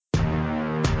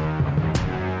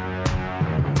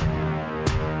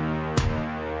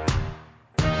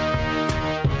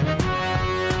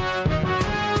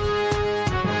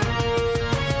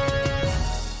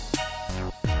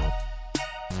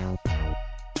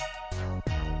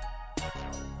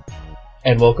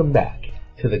And welcome back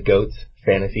to the GOATS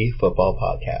Fantasy Football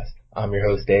Podcast. I'm your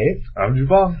host, Dave. I'm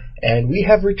Juebong. And we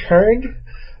have returned.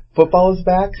 Football is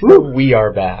back, so we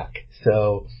are back.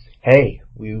 So, hey,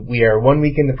 we are 1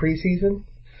 week in the preseason.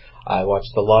 I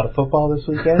watched a lot of football this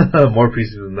weekend. More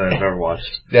preseason than I've ever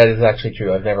watched. That is actually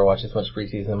true. I've never watched this much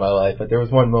preseason in my life. But there was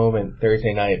one moment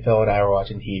Thursday night, Phil and I were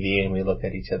watching TV, and we looked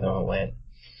at each other and went,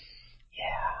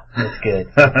 yeah, that's good.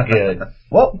 That's good.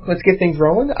 Well, let's get things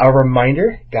rolling. A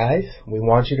reminder, guys, we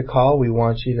want you to call. We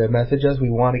want you to message us. We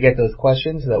want to get those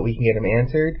questions so that we can get them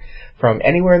answered from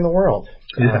anywhere in the world.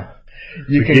 Yeah.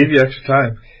 We gave you extra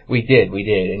time. We did,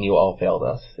 and you all failed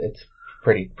us. It's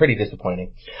pretty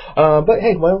disappointing. But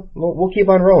hey, well, we'll keep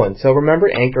on rolling. So remember,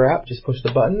 Anchor app, just push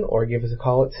the button or give us a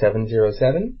call at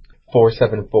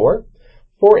 707-474-4897.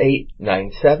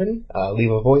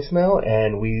 Leave a voicemail,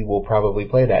 and we will probably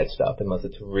play that stuff, unless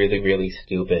it's really, really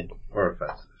stupid. Or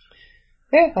offensive.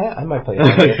 Yeah, I might play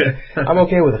offensive. I'm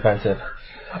okay with offensive.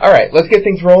 Alright, let's get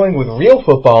things rolling with real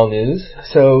football news.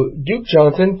 So, Duke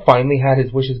Johnson finally had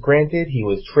his wishes granted. He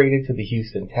was traded to the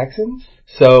Houston Texans.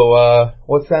 So,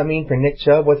 what's that mean for Nick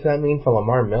Chubb? What's that mean for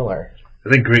Lamar Miller? I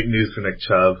think great news for Nick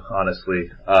Chubb, honestly.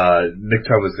 Nick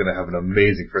Chubb is going to have an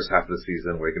amazing first half of the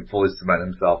season where he can fully cement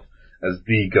himself as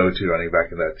the go-to running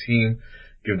back in that team.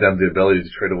 Give them the ability to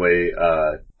trade away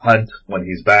Hunt when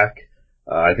he's back.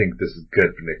 I think this is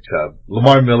good for Nick Chubb.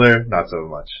 Lamar Miller, not so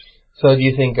much. So do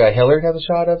you think Hillard has a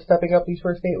shot of stepping up these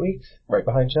first 8 weeks, right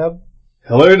behind Chubb?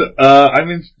 Hillard,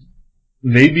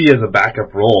 maybe as a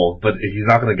backup role, but he's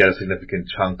not going to get a significant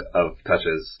chunk of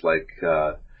touches like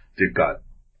Duke got.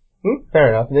 Fair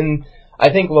enough. And I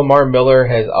think Lamar Miller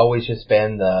has always just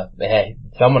been hey,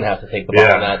 someone has to take the ball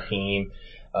on that team.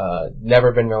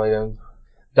 Never been really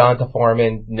Donta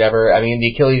Foreman,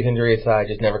 the Achilles injury aside,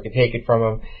 just never could take it from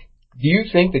him. Do you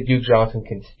think that Duke Johnson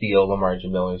can steal Lamar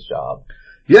Miller's job?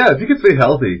 Yeah, if he can stay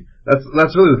healthy.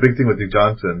 That's really the big thing with Duke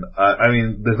Johnson.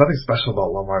 There's nothing special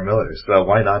about Lamar Miller, so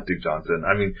why not Duke Johnson?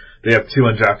 They have 2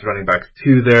 undrafted running backs,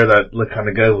 2 there that look kind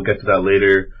of good. We'll get to that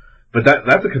later. But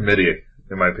that's a committee,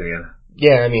 in my opinion.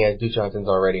 Yeah, Duke Johnson's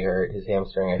already hurt. His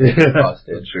hamstring, I think, is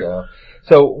busted.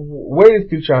 So where does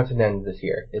Duke Johnson end this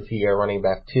year? Is he a running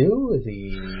back 2? Is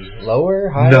he lower,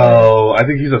 higher? No, I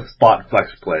think he's a spot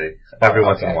flex play every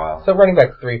once in a while. So running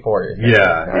back 3, 4.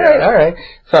 Yeah. All right.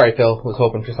 Sorry, Phil. Was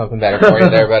hoping for something better for you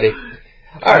there, buddy.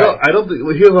 I don't think,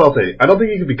 here's what I'll say. I don't think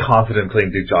you can be confident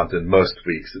playing Duke Johnson most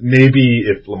weeks. Maybe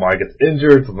if Lamar gets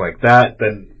injured, something like that,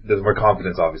 then there's more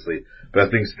confidence, obviously. But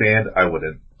as things stand, I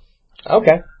wouldn't.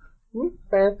 Okay.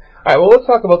 Fair. Alright, well, let's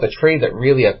talk about the trade that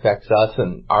really affects us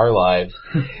and our lives.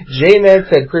 J-Med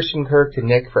said Christian Kirk to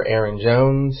Nick for Aaron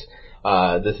Jones.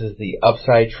 This is the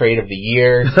upside trade of the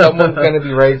year. Someone's going to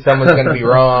be right, someone's going to be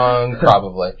wrong,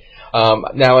 probably.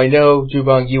 Now, I know,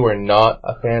 Juebong, you are not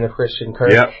a fan of Christian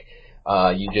Kirk. Yep.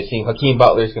 You just think Hakeem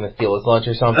Butler's going to steal his lunch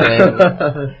or something.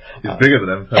 He's bigger than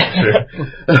him, that's true.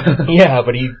 Yeah,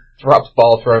 but he drops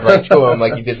balls thrown right to him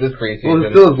like he did this preseason. Well,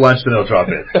 it's still his lunch, then he'll drop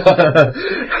it.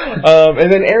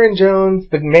 And then Aaron Jones,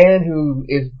 the man who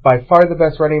is by far the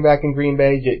best running back in Green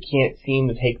Bay, just can't seem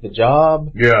to take the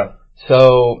job. Yeah.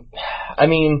 So,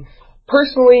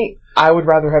 personally, I would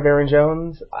rather have Aaron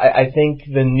Jones. I think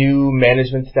the new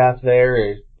management staff there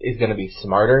is going to be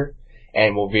smarter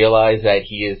and will realize that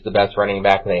he is the best running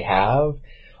back they have.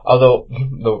 Although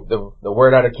the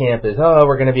word out of camp is,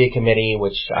 we're going to be a committee,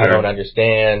 which I don't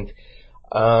understand.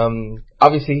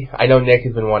 Obviously, I know Nick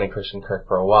has been wanting Christian Kirk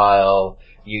for a while.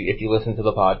 If you listen to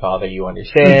the Podfather, you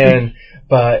understand.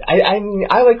 But I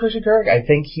like Christian Kirk. I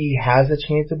think he has a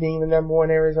chance of being the number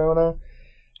 1 Arizona.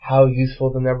 How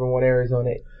useful the number 1 Arizona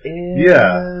is.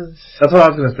 Yeah, that's what I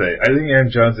was going to say. I think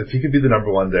Aaron Jones, if he could be the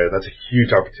number 1 there, that's a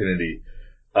huge opportunity.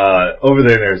 Over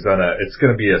there in Arizona, it's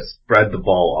going to be a spread the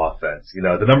ball offense.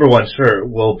 The number 1, sure,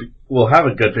 will have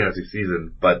a good fantasy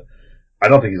season, but I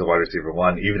don't think he's a wide receiver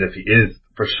 1, even if he is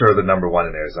for sure the number 1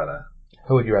 in Arizona.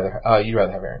 Who would you rather have? Oh, you'd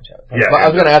rather have Aaron Jones. Yeah. I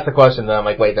was going to ask the question, then I'm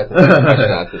like, wait, that's a different question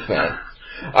to ask this man.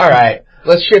 Alright,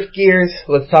 let's shift gears.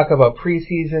 Let's talk about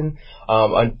preseason.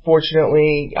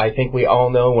 Unfortunately, I think we all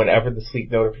know whenever the sleep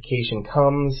notification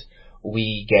comes,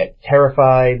 we get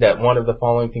terrified that one of the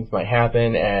following things might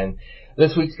happen, and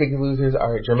this week's big losers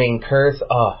are Jermaine Kearse.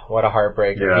 Oh, what a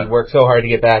heartbreaker. Yeah. He worked so hard to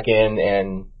get back in,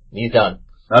 and he's done.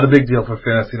 Not a big deal for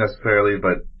fantasy necessarily,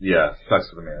 but yeah, sucks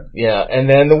for the man. Yeah, and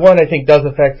then the one I think does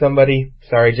affect somebody,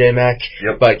 sorry J-Mac,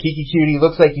 but Kiki Cutie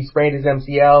looks like he sprained his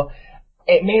MCL.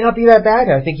 It may not be that bad.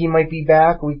 I think he might be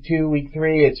back week 2, week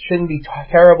 3. It shouldn't be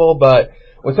terrible, but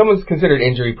when someone's considered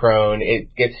injury prone,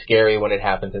 it gets scary when it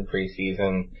happens in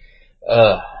preseason.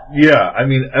 Yeah, I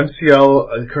mean,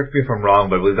 MCL, correct me if I'm wrong,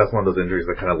 but I believe that's one of those injuries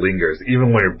that kind of lingers.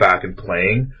 Even when you're back and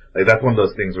playing, like that's one of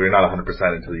those things where you're not 100%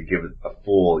 until you give it a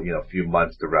full, few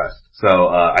months to rest. So,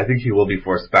 I think he will be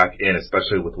forced back in,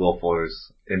 especially with Will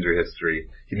Fuller's injury history.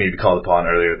 He may be called upon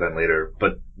earlier than later,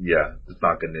 but yeah, it's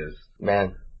not good news.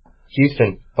 Man.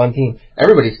 Houston, fun team.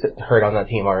 Everybody's hurt on that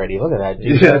team already. Look at that.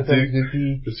 Duke.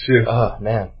 It's true. Oh,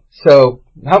 man. So,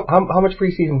 how much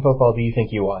preseason football do you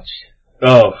think you watched?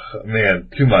 Oh, man,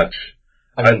 too much.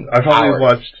 I probably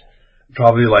watched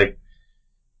like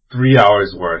 3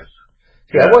 hours worth.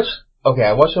 See, yeah.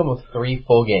 I watched almost 3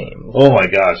 full games. Oh my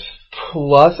gosh.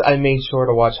 Plus, I made sure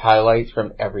to watch highlights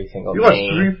from every single game. You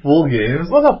watched 3 full games?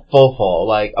 Well, not full.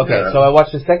 So I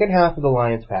watched the second half of the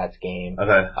Lions-Pats game.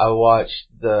 Okay. I watched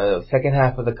the second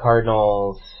half of the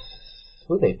Cardinals.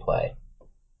 Who'd they play?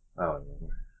 Oh,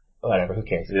 whatever, who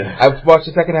cares? Yeah. I watched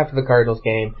the second half of the Cardinals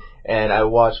game, and I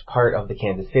watched part of the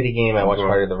Kansas City game, I watched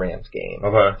part of the Rams game.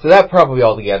 Okay. So that probably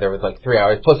all together was like 3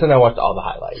 hours, plus then I watched all the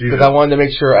highlights. Because I wanted to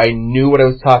make sure I knew what I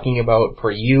was talking about for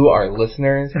you, our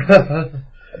listeners.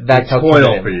 That's how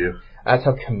committed, for you. That's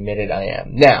how committed I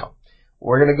am. Now,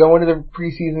 we're going to go into the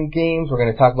preseason games, we're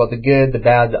going to talk about the good, the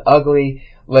bad, the ugly.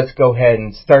 Let's go ahead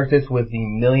and start this with the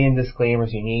million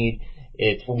disclaimers you need.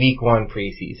 It's week 1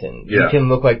 preseason. Yeah. You can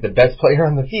look like the best player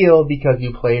on the field because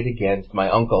you played against my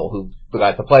uncle who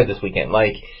got to play this weekend.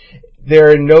 Like, there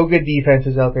are no good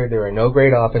defenses out there. There are no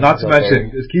great offenses out there. Not to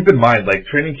mention, just keep in mind, like,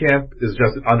 training camp is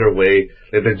just underway.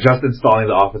 Like, they're just installing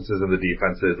the offenses and the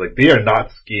defenses. Like, they are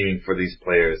not scheming for these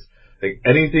players. Like,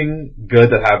 anything good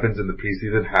that happens in the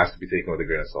preseason has to be taken with a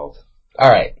grain of salt.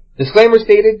 Alright. Disclaimer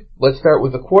stated. Let's start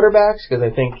with the quarterbacks because I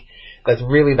think that's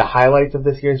really the highlights of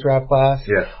this year's draft class.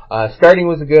 Yeah. Starting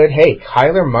was good. Hey,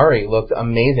 Kyler Murray looked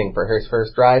amazing for his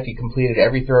first drive. He completed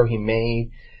every throw he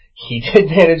made. He did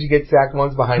manage to get sacked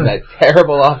once behind that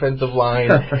terrible offensive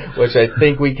line, which I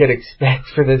think we could expect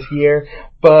for this year.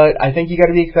 But I think you got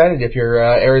to be excited if you're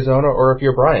Arizona or if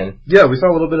you're Brian. Yeah, we saw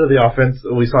a little bit of the offense.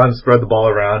 We saw him spread the ball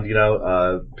around,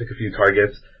 pick a few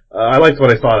targets. I liked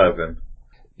what I saw out of him.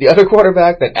 The other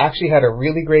quarterback that actually had a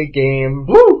really great game.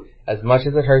 Woo! As much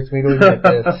as it hurts me to admit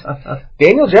this,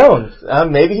 Daniel Jones.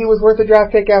 Maybe he was worth a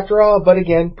draft pick after all, but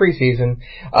again, preseason.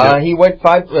 He went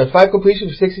five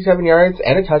completions for 67 yards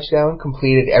and a touchdown,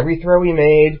 completed every throw he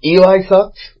made. Eli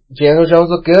sucked. Daniel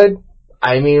Jones looked good.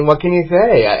 I mean, what can you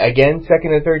say? Again,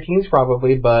 second and third teams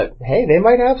probably, but hey, they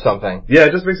might have something. Yeah,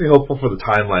 it just makes me hopeful for the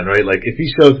timeline, right? Like, if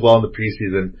he shows well in the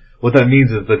preseason, what that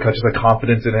means is just the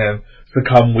confidence in him to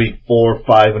come week 4 or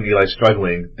 5 when Eli's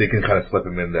struggling, they can kind of slip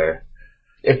him in there.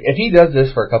 If he does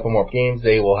this for a couple more games,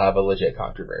 they will have a legit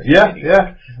controversy.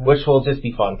 Yeah. Which will just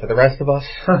be fun for the rest of us.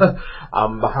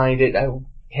 I'm behind it.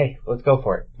 Hey, let's go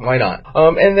for it. Why not?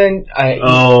 And then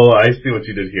I see what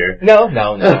you did here. No.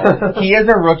 He is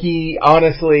a rookie.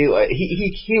 Honestly,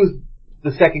 he was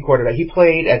the second quarterback. He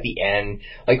played at the end.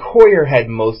 Like, Hoyer had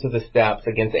most of the snaps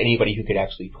against anybody who could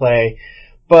actually play.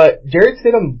 But Jarrett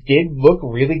Stidham did look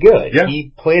really good. Yeah.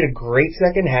 He played a great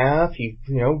second half. He,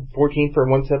 14 for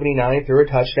 179, threw a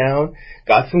touchdown,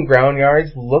 got some ground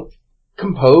yards, looked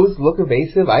composed, looked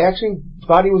evasive. I actually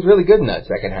thought he was really good in that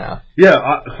second half. Yeah,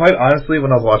 quite honestly,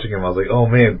 when I was watching him, I was like, oh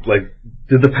man, like,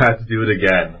 did the Pats do it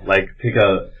again? Like, take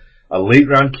a late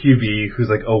round QB who's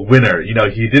like a winner.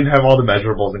 He didn't have all the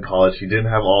measurables in college. He didn't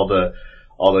have all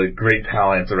the great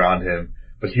talents around him,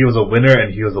 but he was a winner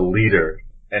and he was a leader.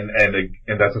 And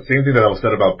that's the same thing that I was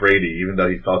said about Brady, even though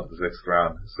he fell to the 6th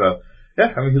round. So,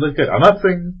 yeah, I mean, he looked good. I'm not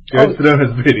saying Jarrett Stidham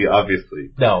is Brady,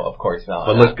 obviously. No, of course not.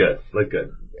 But looked good.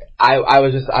 I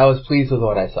was pleased with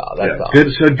what I saw. That's all.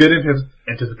 Showed good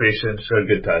anticipation, showed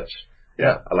good touch.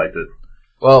 Yeah, I liked it.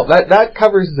 Well, that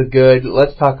covers the good.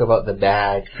 Let's talk about the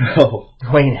bad.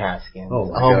 Dwayne Haskins.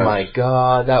 Oh my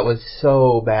God, that was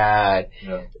so bad.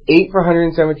 Yeah. 8 for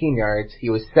 117 yards. He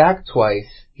was sacked twice.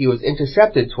 He was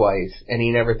intercepted twice, and he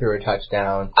never threw a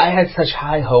touchdown. I had such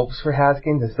high hopes for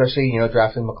Haskins, especially,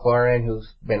 drafting McLaurin,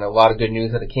 who's been a lot of good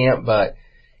news at the camp, but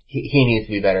he needs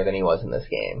to be better than he was in this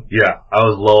game. Yeah, I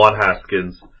was low on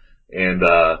Haskins, and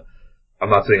I'm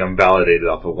not saying I'm validated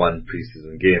off of one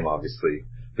preseason game, obviously,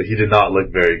 but he did not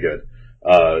look very good.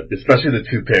 Especially the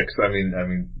 2 picks. I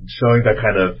mean, showing that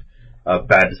kind of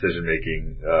bad decision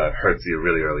making hurts you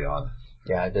really early on.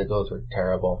 Yeah, those were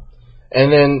terrible.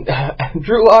 And then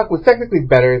Drew Lock was technically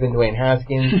better than Dwayne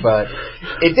Haskins, but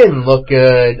it didn't look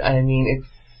good. I mean,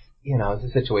 it's a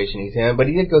situation he's in, but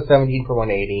he did go 17 for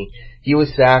 180. He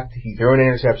was sacked. He threw an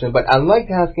interception, but unlike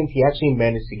Haskins, he actually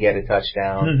managed to get a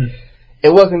touchdown. Mm-hmm.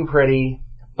 It wasn't pretty,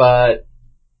 but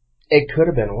It could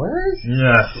have been worse.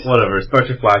 Yeah, whatever. Start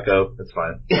your Flacco. It's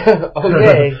fine.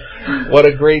 Okay. What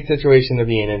a great situation to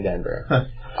be in Denver.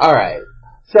 All right.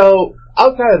 So,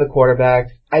 outside of the quarterbacks,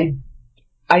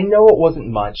 I know it wasn't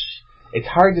much. It's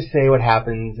hard to say what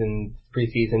happens in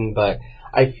preseason, but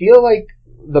I feel like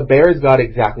the Bears got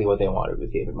exactly what they wanted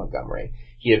with David Montgomery.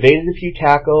 He evaded a few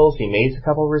tackles. He made a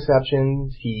couple of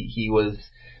receptions. He was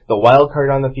the wild card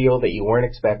on the field that you weren't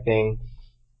expecting.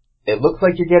 It looks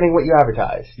like you're getting what you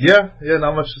advertised. Yeah,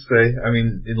 not much to say. I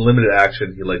mean, in limited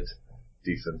action, he looked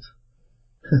decent.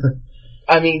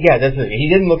 I mean, yeah, he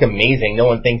didn't look amazing. No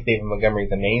one thinks David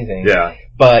Montgomery's amazing. Yeah.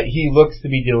 But he looks to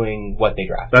be doing what they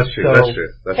drafted. That's true, so,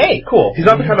 that's hey, true. Cool. He's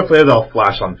not the kind of player that'll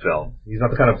flash on film. He's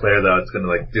not the kind of player that's going to,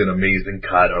 like, do an amazing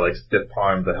cut or, like, stiff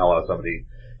arm the hell out of somebody.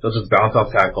 He'll just bounce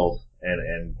off tackles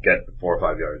and get 4 or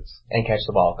 5 yards. And catch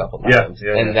the ball a couple times.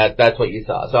 Yeah. And that's what you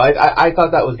saw. So I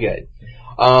thought that was good.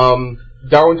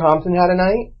 Darwin Thompson had a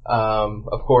night.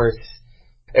 Of course,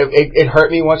 it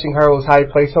hurt me watching Carlos Hyde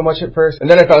play so much at first. And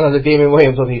then I found out that Damon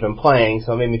Williams wasn't even playing,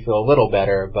 so it made me feel a little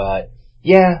better. But,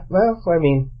 yeah, well, I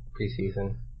mean,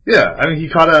 preseason. Yeah, I mean, he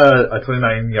caught a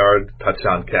 29-yard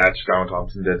touchdown catch, Darwin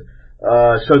Thompson did.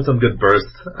 Showed some good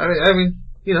bursts. I mean,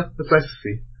 you know, it's nice to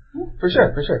see. For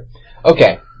sure.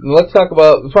 Okay, let's talk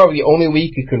about probably the only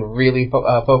week you can really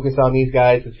focus on these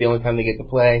guys. It's the only time they get to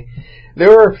play. There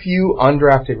were a few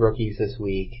undrafted rookies this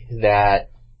week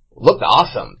that looked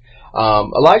awesome.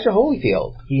 Elijah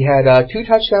Holyfield, he had 2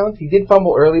 touchdowns. He did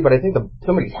fumble early, but I think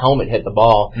somebody's helmet hit the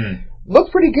ball.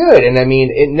 Looked pretty good, and I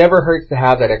mean, it never hurts to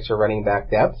have that extra running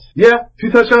back depth. Yeah,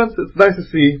 2 touchdowns, it's nice to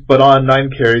see, but on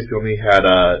 9 carries, he only had,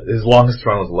 his longest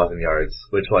run was 11 yards,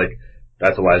 which, like,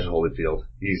 that's Elijah Holyfield.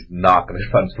 He's not going to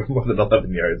run for more than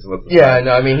 11 yards. Yeah,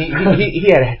 no, I mean,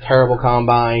 he had a terrible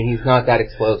combine. He's not that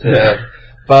explosive. Yeah.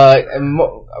 But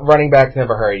running backs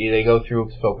never hurt you. They go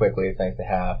through so quickly. It's nice to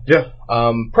have. Yeah.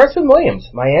 Preston Williams,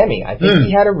 Miami. I think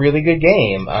he had a really good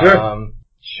game.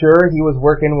 Sure, he was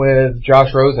working with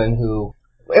Josh Rosen, who,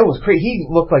 it was crazy. He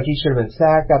looked like he should have been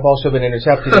sacked. That ball should have been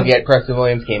intercepted, and yet Preston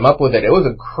Williams came up with it. It was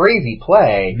a crazy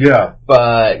play. Yeah.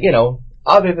 But, you know,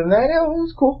 other than that, it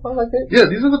was cool. I liked it. Yeah,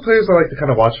 these are the players I like to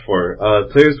kind of watch for.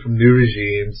 Players from new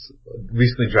regimes,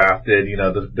 recently drafted, you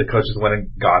know, the coaches went and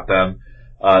got them.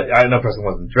 I know Preston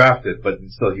wasn't drafted, but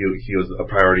still he was a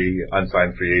priority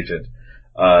unsigned free agent.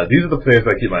 These are the players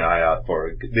I keep my eye out for.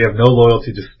 They have no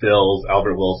loyalty to Stills,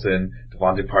 Albert Wilson,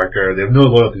 Devontae Parker. They have no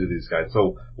loyalty to these guys,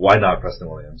 so why not Preston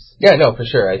Williams? Yeah, no, for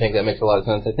sure. I think that makes a lot of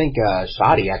sense. I think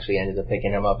Shoddy actually ended up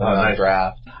picking him up in the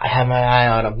draft. I had my eye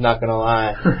on him, not gonna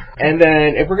lie. And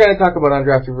then, if we're gonna talk about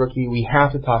undrafted rookie, we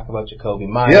have to talk about Jacoby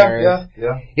Myers.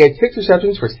 Yeah. He had 6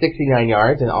 receptions for 69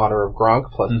 yards in honor of Gronk,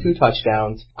 plus 2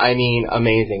 touchdowns. I mean,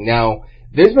 amazing. Now,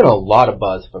 there's been a lot of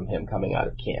buzz from him coming out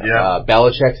of camp. Yeah.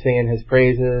 Belichick singing his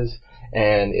praises.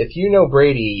 And if you know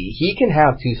Brady, he can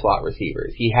have 2 slot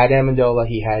receivers. He had Amendola,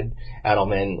 he had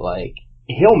Edelman. Like,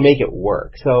 he'll make it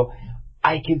work. So,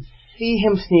 I could see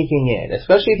him sneaking in,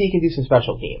 especially if he can do some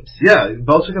special teams. Yeah,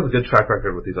 Belichick has a good track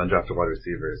record with these undrafted wide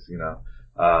receivers, you know.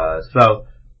 So,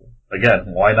 again,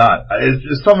 why not?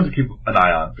 It's someone to keep an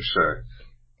eye on, for sure.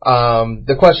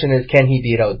 The question is, can he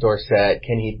beat out Dorsett?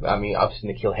 Obviously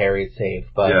N'Keal Harry is safe,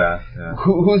 but yeah.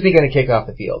 Who's he going to kick off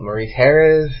the field? Maurice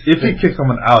Harris? If he kicks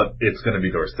someone out, it's going to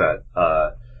be Dorsett.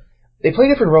 They play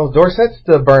different roles. Dorsett's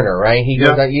the burner, right? He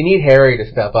goes out, you need Harry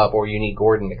to step up, or you need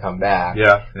Gordon to come back.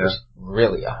 Yeah.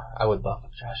 Really, I would love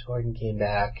if Josh Gordon came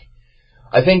back.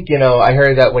 I think, you know, I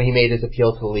heard that when he made his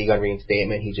appeal to the league on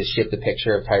reinstatement, he just shipped a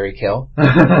picture of Tyreek Hill.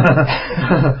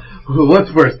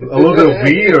 What's worse, a little bit of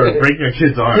weed or breaking a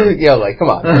kid's arm? Yeah, like, come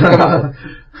on.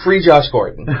 Free Josh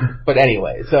Gordon. But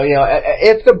anyway, so, you know,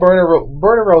 if the burner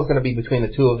role is going to be between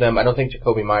the two of them, I don't think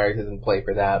Jacoby Myers is in play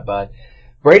for that, but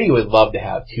Brady would love to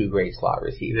have 2 great slot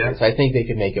receivers. Yeah. I think they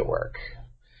could make it work.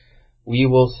 We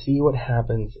will see what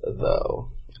happens, though.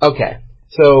 Okay,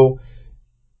 so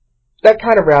that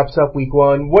kind of wraps up week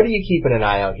 1. What are you keeping an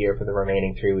eye out here for the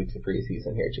remaining 3 weeks of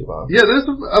preseason here, Juebong? Yeah, there's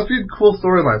a few cool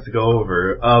storylines to go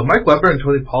over. Mike Weber and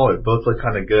Tony Pollard both look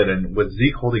kind of good, and with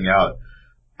Zeke holding out,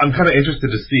 I'm kind of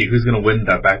interested to see who's going to win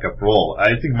that backup role.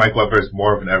 I think Mike Weber is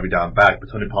more of an every down back,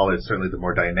 but Tony Pollard is certainly the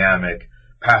more dynamic,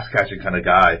 pass-catching kind of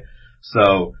guy.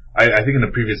 So I think in the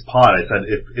previous pod I said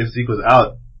if Zeke was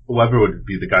out, Weber would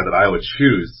be the guy that I would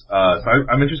choose. So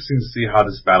I'm interested to see how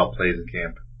this battle plays in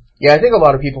camp. Yeah, I think a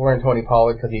lot of people were in Tony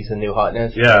Pollard because he's the new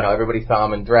hotness. Yeah. You know, everybody saw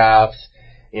him in drafts.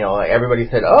 You know, everybody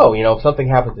said, oh, you know, if something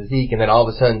happens to Zeke, and then all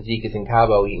of a sudden Zeke is in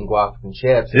Cabo eating guac and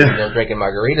chips and, you know, drinking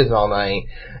margaritas all night.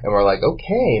 And we're like,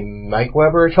 okay, Mike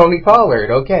Weber, Tony Pollard,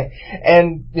 okay.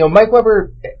 And, you know, Mike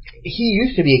Weber, he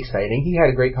used to be exciting. He had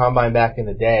a great combine back in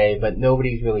the day, but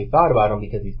nobody's really thought about him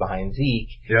because he's behind Zeke.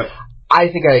 Yep. I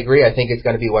think I agree. I think it's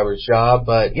going to be Weber's job,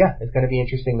 but yeah, it's going to be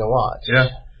interesting to watch. Yeah.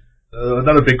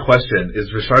 Another big question,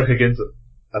 is Rashard Higgins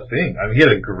a thing? I mean, he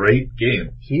had a great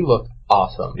game. He looked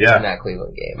awesome in that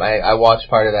Cleveland game. I watched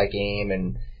part of that game,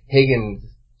 and Higgins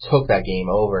took that game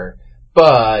over.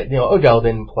 But, Odell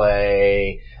didn't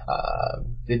play.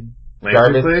 Did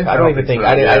Jarvis play? I don't even think.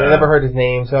 I never heard his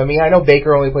name. So, I know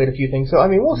Baker only played a few things. So,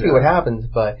 we'll see what happens.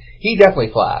 But he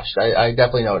definitely flashed. I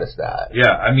definitely noticed that.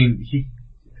 Yeah,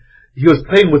 he was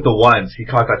playing with the ones. He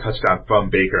caught that touchdown from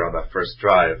Baker on that first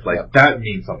drive. That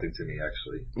means something to me,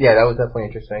 actually. Yeah, that was definitely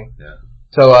interesting. Yeah.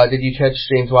 So, did you catch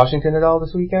James Washington at all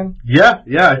this weekend? Yeah,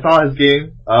 I saw his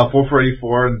game. 4 for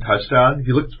 84 and touchdown.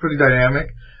 He looked pretty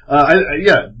dynamic.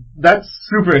 That's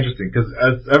super interesting because,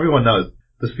 as everyone knows,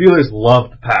 the Steelers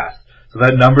love to pass. So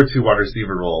that number 2 wide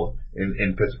receiver role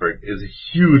in Pittsburgh is a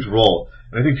huge role.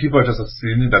 And I think people are just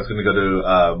assuming that's going to go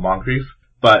to Moncrief.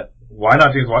 But why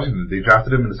not James Washington? They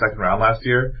drafted him in the second round last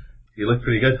year. He looked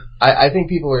pretty good. I think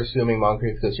people are assuming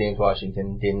Moncrief because James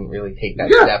Washington didn't really take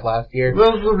that step last year.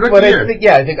 Well, it was a rookie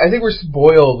year. I think we're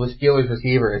spoiled with Steelers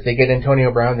receivers. They get Antonio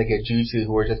Brown, they get Juju,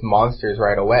 who are just monsters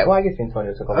right away. Well, I guess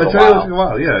Antonio took a little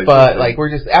while. Yeah. But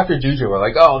we're just after Juju, we're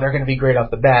like, oh, they're going to be great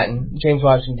off the bat, and James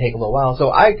Washington take a little while.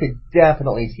 So I could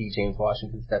definitely see James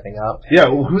Washington stepping up. Yeah.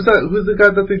 Well, who's the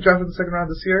guy that they drafted in the second round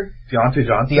this year? Deontay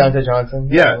Johnson.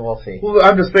 Yeah, we'll see. Well,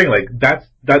 I'm just saying,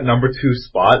 that number 2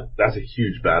 spot, that's a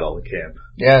huge battle in camp.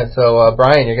 Yeah, so,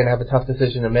 Brian, you're gonna have a tough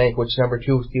decision to make. Which number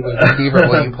 2 Steelers receiver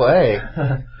will you play?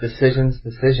 Decisions.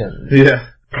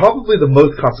 Yeah. Probably the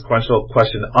most consequential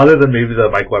question, other than maybe the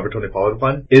Mike Weber, Tony Pollard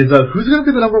one, is who's gonna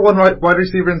be the number 1 wide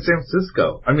receiver in San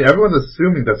Francisco? Everyone's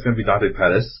assuming that's gonna be Dante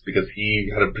Pettis, because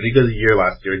he had a pretty good year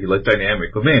last year. He looked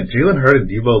dynamic. But man, Jalen Hurd and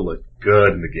Debo looked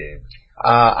good in the game.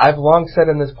 I've long said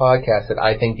in this podcast that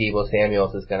I think Deebo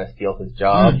Samuels is going to steal his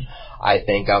job. I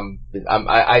think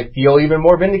I feel even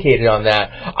more vindicated on that.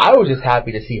 I was just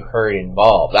happy to see Hurd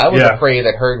involved. I was afraid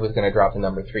that Hurd was going to drop to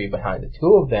number 3 behind the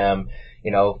 2 of them.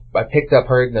 I picked up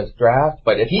Hurd in this draft,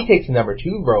 but if he takes the number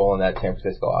 2 role in that San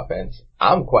Francisco offense,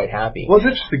 I'm quite happy. Well, it's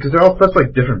interesting because they're all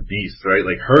such different beasts, right?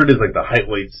 Hurd is the height,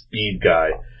 weight, speed guy.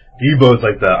 Deebo's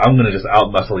I'm going to just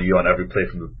out-muscle you on every play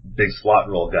from the big slot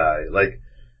roll guy.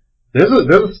 There's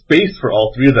a space for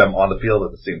all 3 of them on the field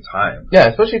at the same time. Yeah,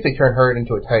 especially if they turn Hurd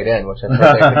into a tight end, which I'm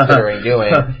considering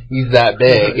doing. He's that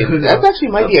big. And that actually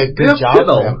might be a good job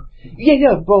for him.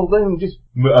 Yeah, well, let him just...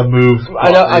 A move. I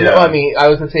know, I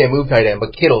was gonna say a move tight end,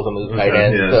 but Kittle's a move tight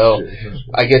end, so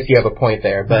I guess you have a point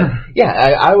there. But,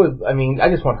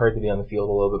 I just want Hurd to be on the field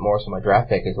a little bit more so my draft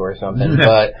pick is worth something.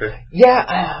 But,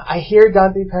 I hear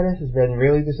Dante Pettis has been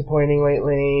really disappointing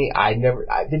lately.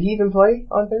 Did he even play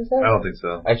on Thursday? I don't think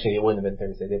so. Actually, it wouldn't have been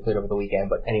Thursday. They played over the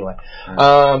weekend, but anyway.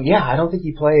 I don't think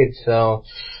he played, so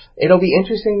it'll be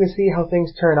interesting to see how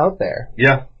things turn out there.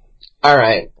 Yeah.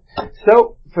 Alright.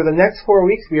 So, for the next 4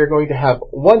 weeks, we are going to have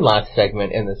one last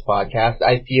segment in this podcast.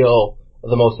 I feel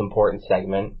the most important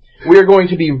segment. We are going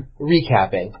to be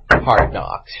recapping Hard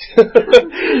Knocks.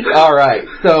 Alright,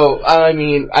 so,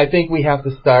 I think we have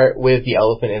to start with the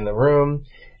elephant in the room,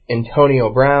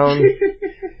 Antonio Brown.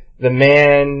 The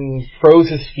man froze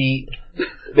his feet.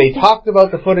 They talked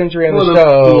about the foot injury on the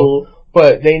show,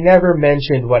 but they never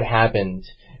mentioned what happened.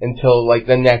 Until,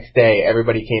 the next day,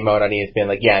 everybody came out on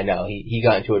ESPN he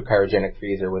got into a cryogenic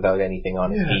freezer without anything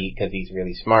on his feet because he's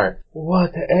really smart.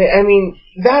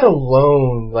 That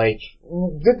alone,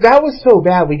 that was so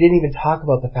bad we didn't even talk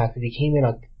about the fact that he came in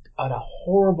on a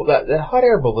horrible, the hot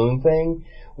air balloon thing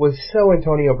was so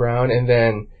Antonio Brown, and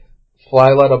then fly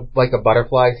like a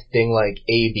butterfly, sting like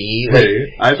AB.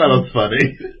 I thought it was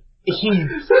funny. He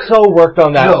so worked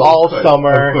on that all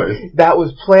summer. That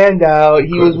was planned out.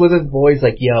 He was with his boys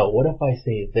yo, what if I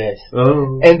say this?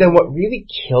 Oh. And then what really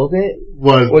killed it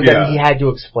was that he had to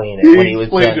explain it when he was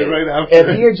done. It right after. If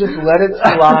he had just let it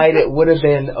slide, it would have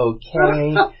been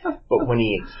okay. But when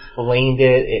he explained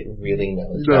it, it really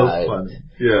nosed. That was funny.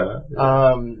 Yeah.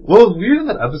 What was weird in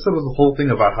that episode was the whole thing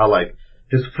about how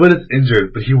his foot is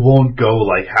injured, but he won't go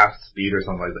half speed or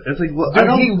something like that. It's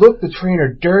he looked the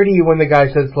trainer dirty when the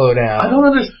guy said slow down. I don't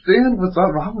understand what's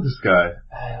wrong with this guy.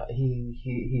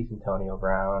 He's Antonio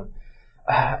Brown.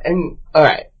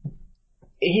 Alright.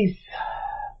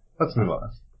 Let's move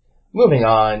on. Moving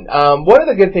on. One of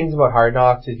the good things about Hard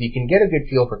Knocks is you can get a good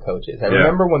feel for coaches. I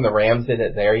remember when the Rams did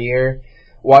it their year,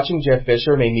 watching Jeff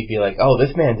Fisher made me be oh,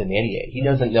 this man's an idiot. He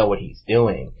doesn't know what he's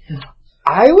doing.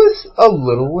 I was a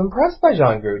little impressed by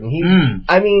Jon Gruden.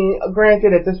 I mean,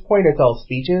 granted, at this point it's all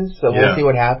speeches, so we'll see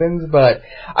what happens, but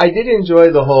I did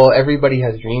enjoy the whole everybody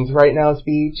has dreams right now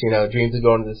speech. You know, dreams of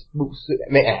going to this,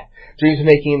 dreams of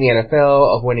making the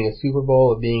NFL, of winning a Super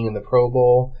Bowl, of being in the Pro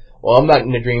Bowl. Well, I'm not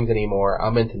into dreams anymore.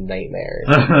 I'm into nightmares.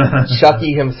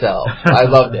 Chucky himself. I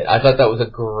loved it. I thought that was a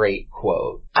great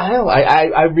quote. I don't know.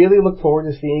 I really look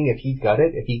forward to seeing if he's got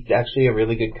it, if he's actually a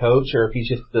really good coach, or if he's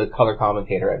just the color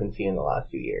commentator I've been seeing the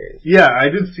last few years. Yeah, I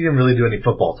didn't see him really do any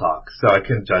football talk, so I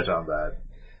couldn't judge on that.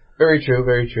 Very true,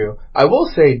 very true. I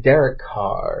will say Derek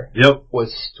Carr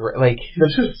was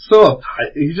he's just so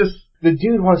uptight. The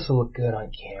dude wants to look good on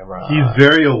camera. He's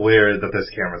very aware that there's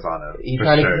cameras on him. He's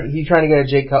trying to get a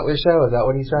Jay Cutler show? Is that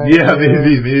what he's trying to do? Yeah,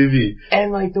 maybe.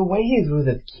 And the way he's with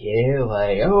his kid,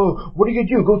 oh, what are you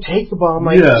gonna do? Go take the ball. I'm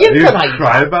that's not how you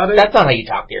talk about it. That's not how you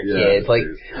talk to your kids.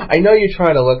 I know you're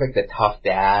trying to look like the tough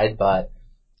dad, but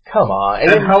come on.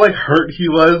 And how hurt he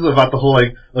was about the whole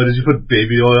did you put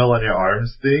baby oil on your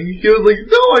arms thing? He was like,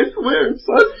 no, I swear,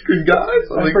 sunscreen, guys.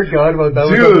 I forgot about that.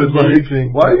 Dude,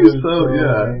 why are you so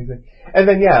amazing. And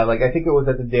then, I think it was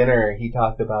at the dinner, he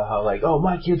talked about how,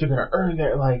 my kids are gonna earn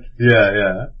their,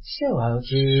 chill out,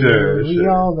 dude. Sure. We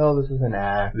all know this is an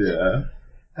act. Yeah.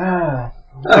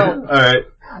 Alright.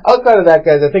 Outside of that,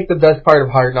 guys, I think the best part of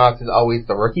Hard Knocks is always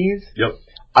the rookies. Yep.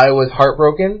 I was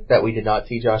heartbroken that we did not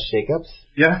see Josh Jacobs.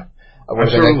 Yeah. I would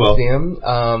have been nice to see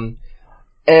him.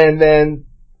 And then,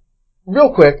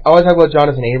 real quick, I want to talk about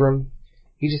Jonathan Abram.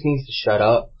 He just needs to shut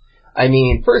up. I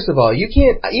mean, first of all, you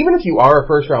can't, even if you are a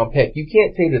first round pick, you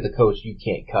can't say to the coach, you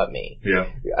can't cut me. Yeah.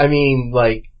 I mean,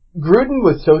 Gruden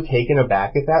was so taken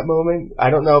aback at that moment. I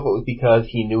don't know if it was because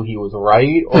he knew he was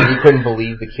right or he couldn't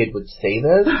believe the kid would say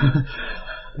this.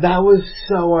 That was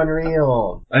so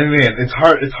unreal. I mean, it's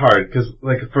hard, because,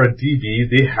 for a DB,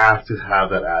 they have to have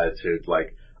that attitude,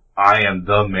 I am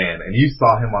the man. And you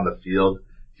saw him on the field,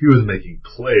 he was making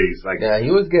plays, yeah,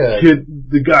 he was good.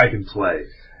 The guy can play.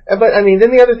 But, I mean,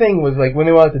 then the other thing was, when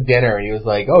they went out to dinner, and he was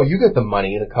like, oh, you got the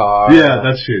money, the car. Yeah,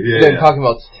 that's true, yeah. Then talking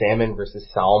about salmon versus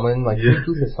salmon,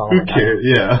 who's a salmon? Who cares,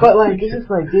 yeah. But, it's just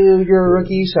dude, you're a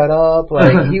rookie, shut up.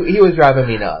 He was driving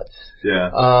me nuts.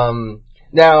 Yeah.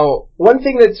 Now, one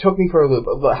thing that took me for a loop,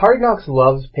 Hard Knocks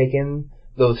loves picking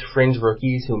those fringe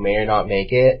rookies who may or not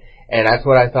make it, and that's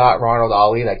what I thought Ronald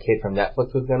Ollie, that kid from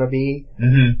Netflix, was gonna be.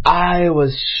 Mm-hmm. I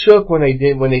was shook when they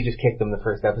just kicked him the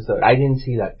first episode. I didn't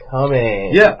see that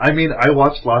coming. Yeah, I mean, I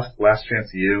watched Last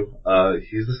Chance U.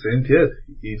 He's the same kid.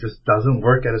 He just doesn't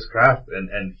work at his craft,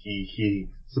 and he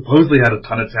supposedly had a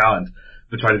ton of talent,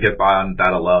 but tried to get by on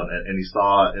that alone, and he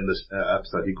saw in this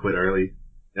episode he quit early.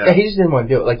 Yeah, he just didn't want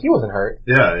to do it. He wasn't hurt.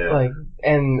 Yeah.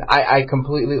 And I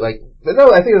completely,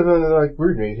 no, I think it was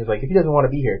rude to me. Because, if he doesn't want to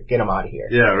be here, get him out of here.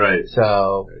 Yeah, right.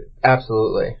 So,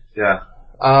 absolutely. Yeah.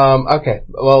 Okay.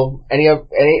 Well, any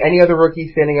other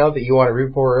rookies standing out that you want to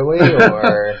root for early,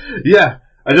 or? Yeah.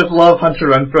 I just love Hunter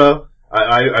Renfrow.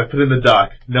 I put in the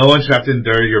doc. No one should have to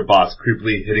endure your boss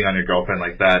creepily hitting on your girlfriend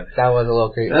like that. That was a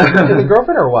little creepy. Was it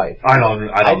girlfriend or wife? I don't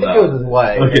know. I think it was his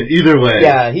wife. Okay, either way.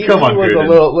 Yeah, he was Gruden. a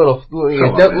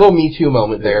little Me Too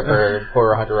moment there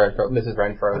for Hunter Renfrow, Mrs.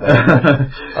 Renfrow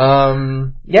there.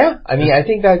 Yeah, I mean, I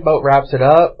think that about wraps it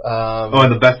up.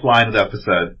 And the best line of the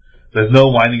episode. There's no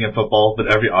whining in football, but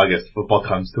every August, football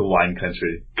comes to wine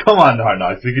country. Come on, Hard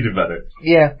Knocks, we could do better.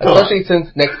 Yeah, especially since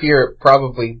next year it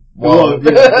probably won't.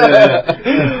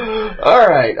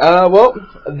 Alright, well,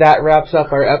 that wraps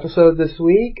up our episode this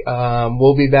week.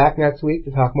 We'll be back next week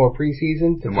to talk more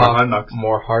preseason, more Hard Knocks.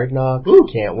 More Hard Knocks. Woo.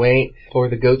 Can't wait. For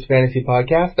the Goats Fantasy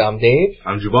Podcast, I'm Dave.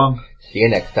 I'm Juebong. See you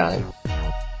next time.